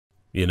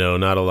You know,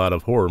 not a lot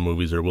of horror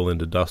movies are willing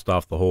to dust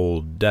off the whole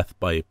death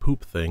by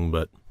poop thing,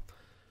 but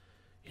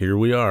here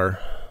we are.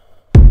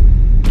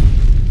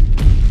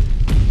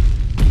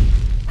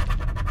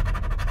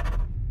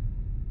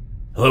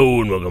 Hello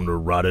and welcome to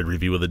Rotted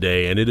Review of the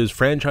Day, and it is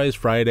Franchise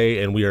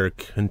Friday, and we are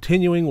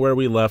continuing where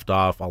we left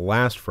off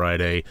last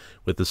Friday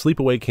with the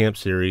Sleepaway Camp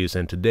series,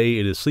 and today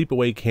it is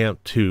Sleepaway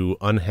Camp 2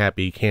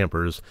 Unhappy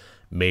Campers,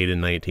 made in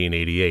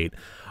 1988.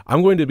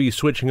 I'm going to be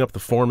switching up the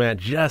format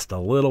just a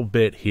little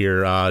bit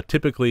here.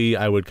 Typically,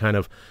 I would kind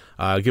of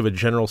give a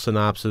general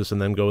synopsis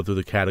and then go through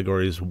the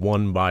categories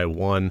one by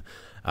one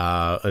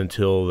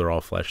until they're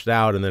all fleshed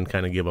out, and then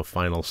kind of give a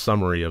final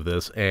summary of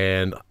this.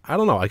 And I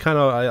don't know,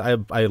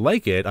 I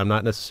like it. I'm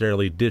not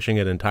necessarily ditching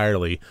it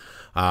entirely,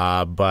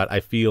 but I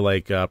feel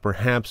like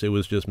perhaps it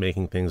was just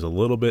making things a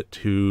little bit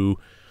too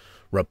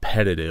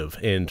repetitive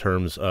in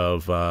terms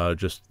of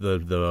just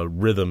the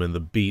rhythm and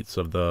the beats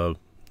of the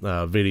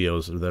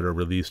videos that are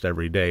released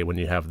every day. When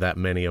you have that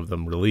many of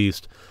them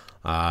released,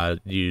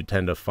 you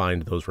tend to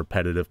find those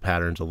repetitive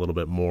patterns a little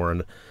bit more,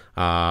 and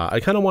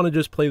I kind of want to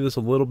just play this a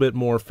little bit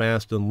more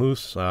fast and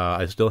loose.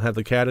 I still have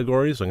the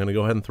categories. I'm going to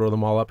go ahead and throw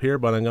them all up here,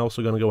 but I'm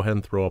also going to go ahead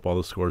and throw up all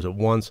the scores at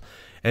once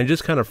and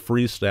just kind of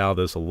freestyle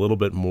this a little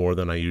bit more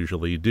than I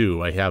usually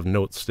do. I have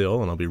notes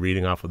still, and I'll be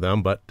reading off of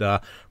them, but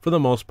for the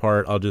most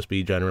part, I'll just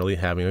be generally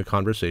having a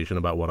conversation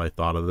about what I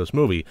thought of this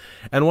movie.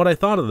 And what I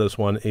thought of this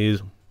one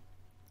is,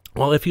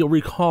 well, if you'll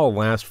recall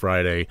last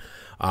Friday,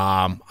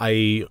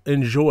 I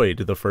enjoyed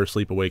the first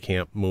Sleepaway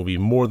Camp movie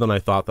more than I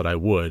thought that I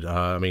would.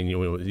 I mean,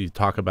 you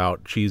talk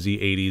about cheesy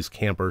 80s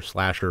camper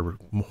slasher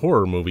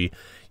horror movie,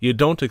 you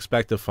don't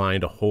expect to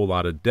find a whole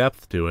lot of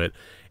depth to it.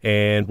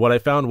 And what I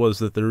found was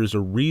that there is a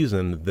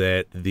reason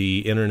that the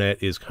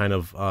internet is kind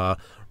of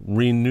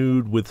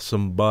renewed with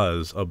some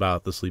buzz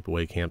about the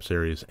Sleepaway Camp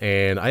series.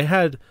 And I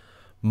had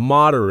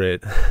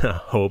moderate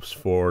hopes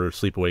for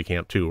Sleepaway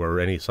Camp 2 or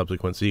any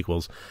subsequent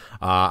sequels.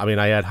 I mean,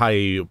 I had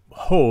high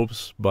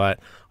hopes, but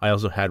I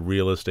also had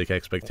realistic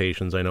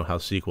expectations. I know how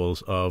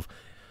sequels of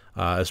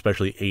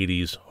especially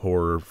 80s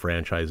horror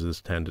franchises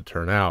tend to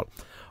turn out.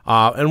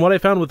 And what I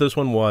found with this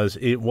one was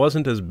it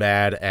wasn't as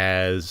bad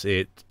as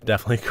it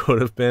definitely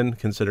could have been,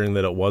 considering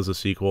that it was a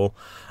sequel.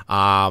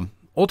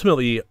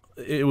 Ultimately,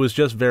 it was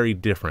just very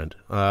different.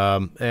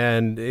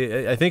 And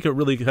I think it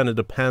really kind of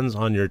depends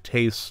on your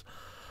tastes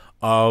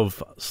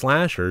of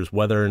slashers,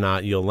 whether or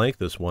not you'll like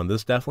this one.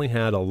 This definitely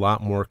had a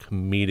lot more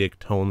comedic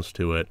tones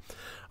to it.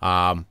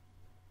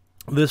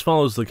 This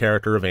follows the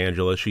character of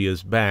Angela. She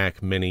is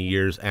back many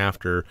years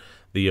after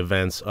the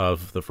events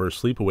of the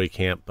first Sleepaway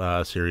Camp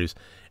series,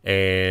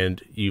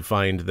 and you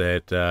find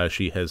that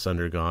she has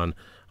undergone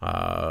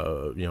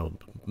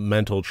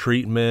mental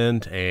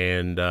treatment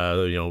and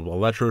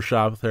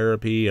electroshock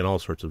therapy and all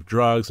sorts of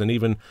drugs, and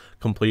even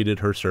completed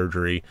her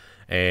surgery,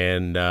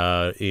 and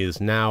is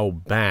now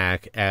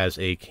back as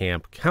a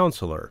camp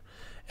counselor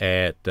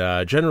at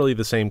generally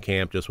the same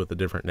camp, just with a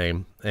different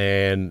name.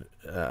 And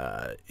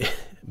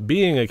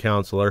being a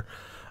counselor,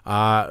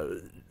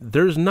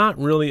 there's not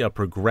really a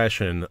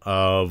progression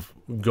of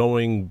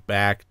going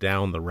back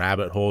down the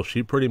rabbit hole.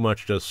 She pretty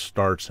much just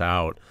starts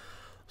out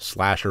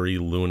slashery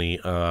loony,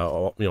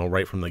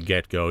 right from the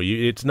get-go.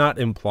 It's not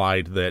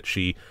implied that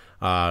she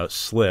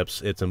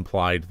slips. It's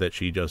implied that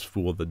she just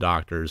fooled the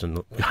doctors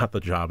and got the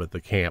job at the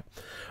camp.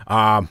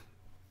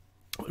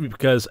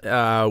 Because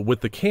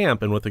with the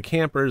camp and with the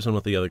campers and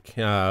with the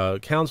other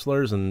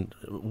counselors and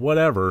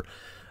whatever,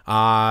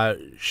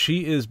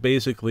 she is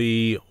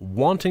basically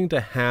wanting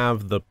to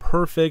have the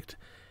perfect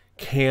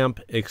camp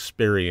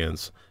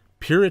experience,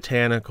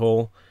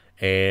 puritanical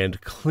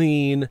and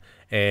clean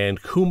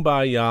and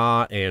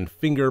kumbaya and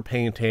finger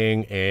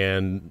painting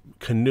and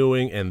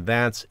canoeing, and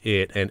that's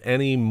it. And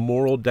any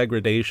moral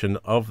degradation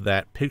of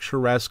that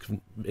picturesque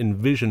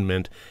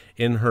envisionment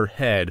in her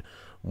head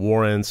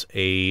warrants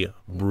a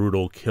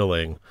brutal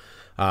killing.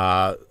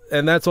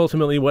 And that's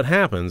ultimately what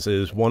happens,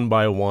 is one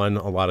by one,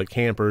 a lot of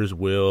campers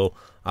will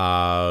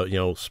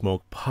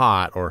smoke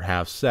pot or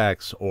have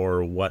sex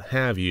or what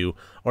have you,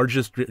 or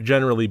just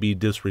generally be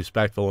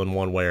disrespectful in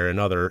one way or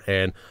another.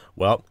 And,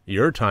 well,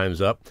 your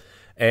time's up.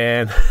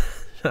 And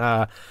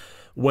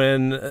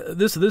when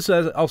this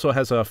also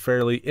has a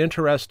fairly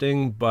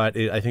interesting, but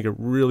I think it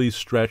really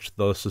stretched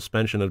the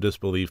suspension of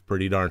disbelief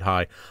pretty darn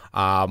high.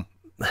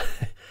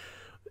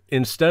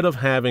 Instead of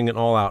having an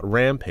all-out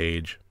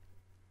rampage,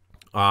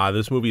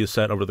 this movie is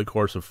set over the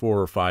course of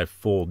 4 or 5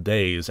 full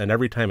days, and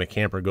every time a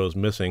camper goes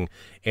missing,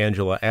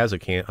 Angela, as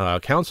a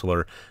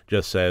counselor,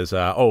 just says,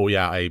 "Oh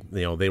yeah,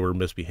 they were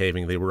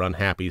misbehaving, they were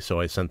unhappy, so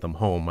I sent them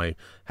home. I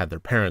had their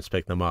parents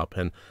pick them up,"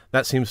 and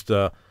that seems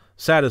to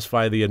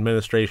satisfy the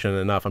administration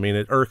enough. I mean,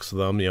 it irks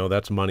them,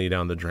 that's money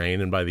down the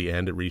drain, and by the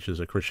end it reaches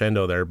a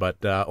crescendo there, but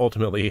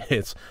ultimately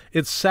it's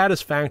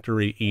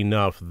satisfactory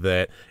enough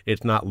that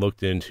it's not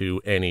looked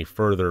into any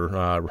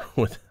further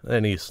with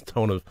any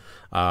tone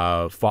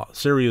of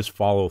serious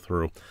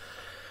follow-through.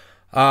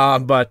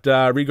 But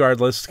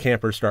regardless,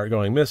 campers start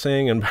going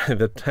missing, and by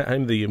the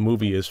time the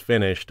movie is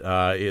finished,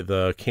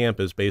 the camp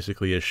is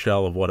basically a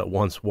shell of what it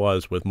once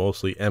was, with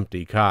mostly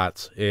empty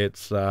cots.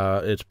 It's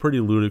pretty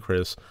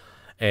ludicrous,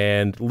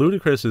 and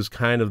ludicrous is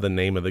kind of the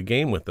name of the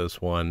game with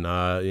this one.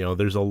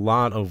 There's a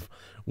lot of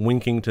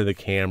winking to the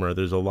camera.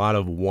 There's a lot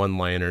of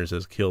one-liners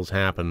as kills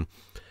happen,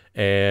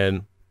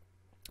 and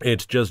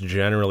it's just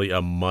generally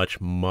a much,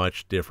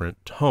 much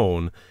different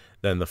tone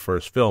than the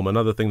first film.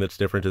 Another thing that's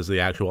different is the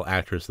actual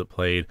actress that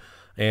played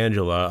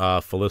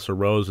Angela. Felissa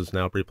Rose is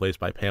now replaced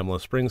by Pamela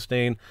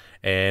Springsteen,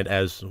 and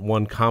as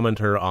one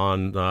commenter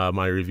on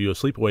my review of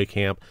Sleepaway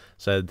Camp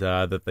said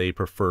that they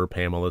prefer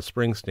Pamela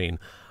Springsteen.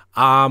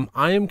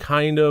 I am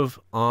kind of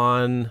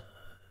on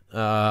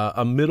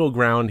a middle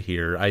ground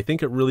here. I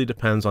think it really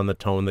depends on the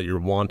tone that you're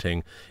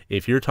wanting.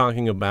 If you're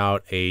talking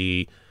about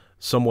a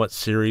somewhat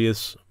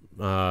serious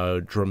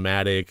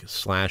dramatic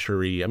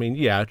slashery, I mean,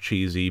 yeah,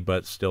 cheesy,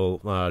 but still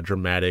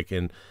dramatic,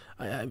 and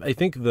I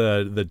think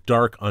the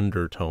dark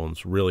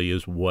undertones really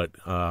is what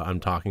I'm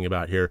talking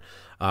about here.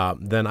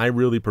 Then I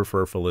really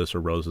prefer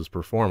Felissa Rose's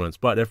performance.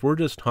 But if we're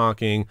just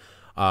talking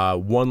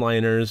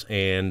one-liners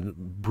and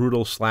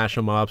brutal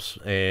slash-em-ups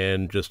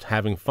and just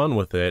having fun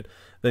with it,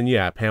 then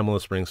yeah, Pamela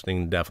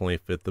Springsteen definitely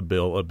fit the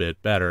bill a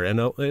bit better. And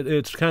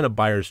it's kind of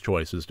buyer's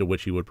choice as to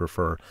which you would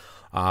prefer.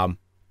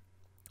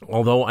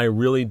 Although I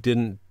really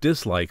didn't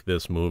dislike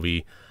this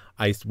movie,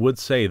 I would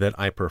say that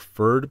I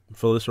preferred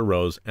Felissa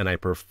Rose, and I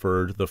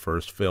preferred the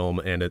first film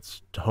and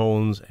its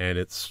tones and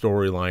its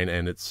storyline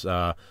and its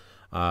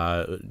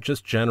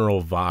just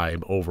general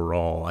vibe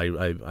overall.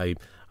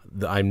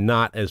 I'm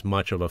not as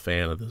much of a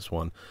fan of this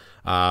one.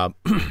 But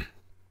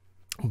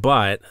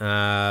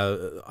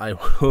I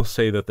will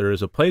say that there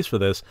is a place for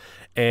this,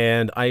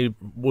 and I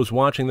was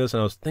watching this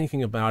and I was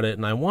thinking about it,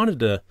 and I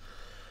wanted to...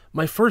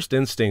 My first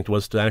instinct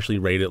was to actually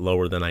rate it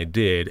lower than I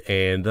did,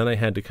 and then I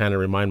had to kind of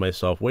remind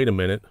myself, wait a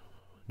minute,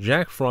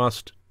 Jack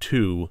Frost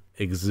 2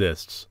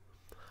 exists.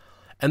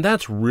 And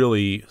that's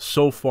really,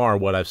 so far,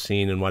 what I've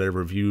seen and what I've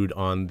reviewed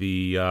on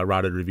the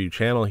Rotted Review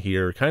channel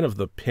here, kind of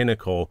the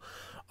pinnacle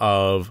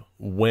of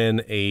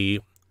when a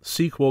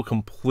sequel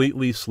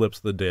completely slips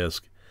the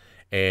disc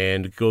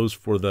and goes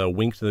for the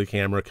wink to the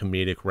camera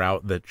comedic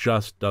route that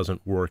just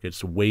doesn't work.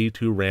 It's way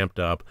too ramped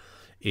up.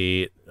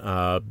 It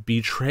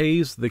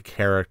betrays the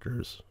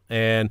characters,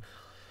 and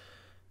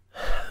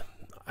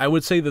I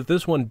would say that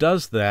this one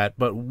does that,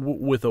 but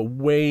with a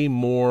way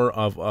more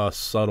of a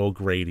subtle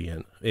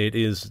gradient. It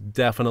is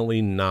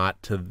definitely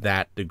not to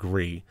that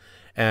degree,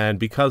 and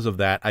because of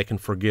that, I can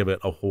forgive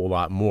it a whole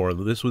lot more.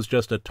 This was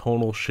just a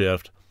tonal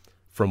shift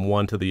from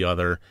one to the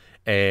other,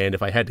 and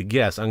if I had to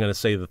guess, I'm going to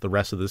say that the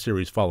rest of the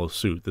series follows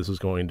suit. This is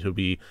going to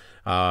be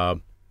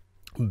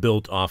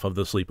built off of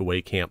the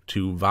Sleepaway Camp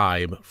 2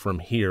 vibe from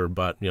here,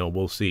 but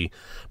we'll see.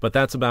 But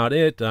that's about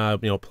it.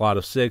 Plot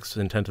of 6,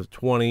 intent of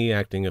 20,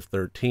 acting of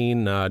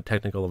 13,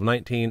 technical of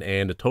 19,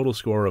 and a total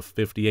score of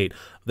 58.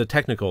 The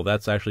technical,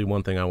 that's actually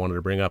one thing I wanted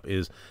to bring up,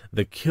 is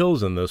the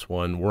kills in this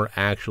one were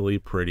actually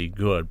pretty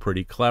good,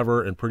 pretty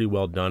clever, and pretty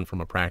well done from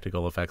a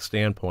practical effects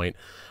standpoint.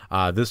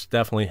 This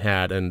definitely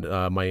had, and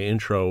my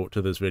intro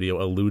to this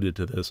video alluded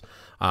to this,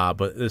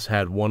 but this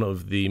had one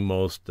of the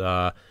most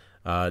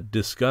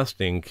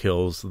disgusting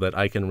kills that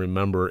I can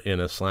remember in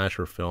a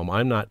slasher film.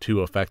 I'm not too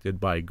affected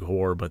by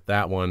gore, but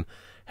that one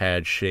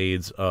had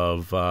shades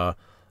of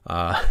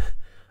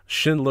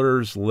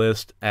Schindler's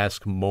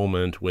List-esque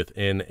moment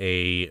within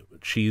a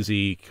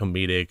cheesy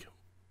comedic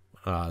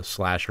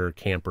slasher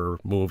camper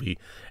movie,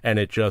 and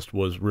it just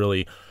was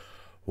really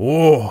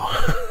whoa.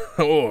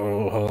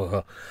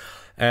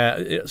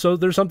 So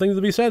there's something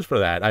to be said for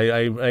that.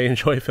 I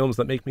enjoy films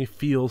that make me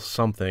feel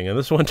something, and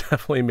this one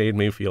definitely made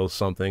me feel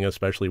something,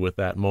 especially with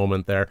that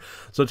moment there.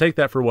 So take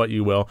that for what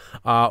you will.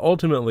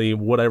 Ultimately,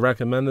 would I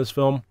recommend this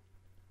film?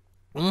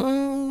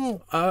 You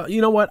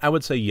know what? I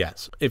would say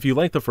yes. If you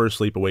like the first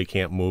Sleepaway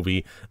Camp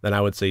movie, then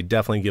I would say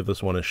definitely give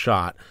this one a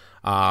shot.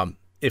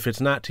 If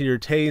it's not to your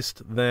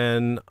taste,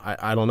 then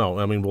I don't know.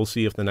 I mean, we'll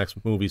see if the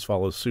next movies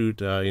follow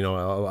suit.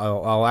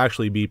 I'll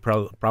actually be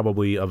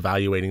probably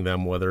evaluating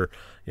them, whether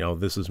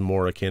this is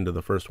more akin to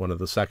the first one or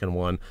the second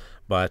one.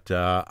 But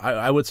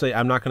I would say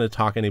I'm not going to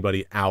talk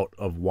anybody out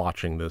of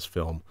watching this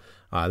film.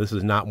 This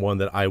is not one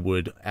that I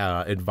would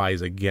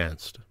advise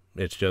against.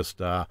 It's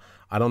just I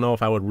don't know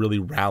if I would really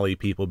rally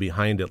people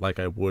behind it like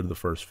I would the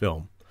first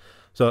film.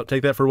 So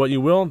take that for what you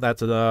will.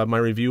 That's my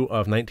review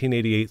of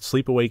 1988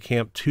 Sleepaway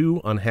Camp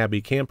 2 Unhappy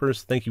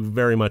Campers. Thank you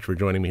very much for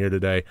joining me here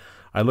today.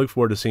 I look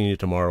forward to seeing you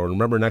tomorrow. And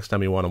remember, next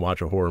time you want to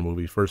watch a horror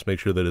movie, first make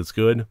sure that it's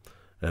good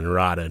and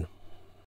rotted.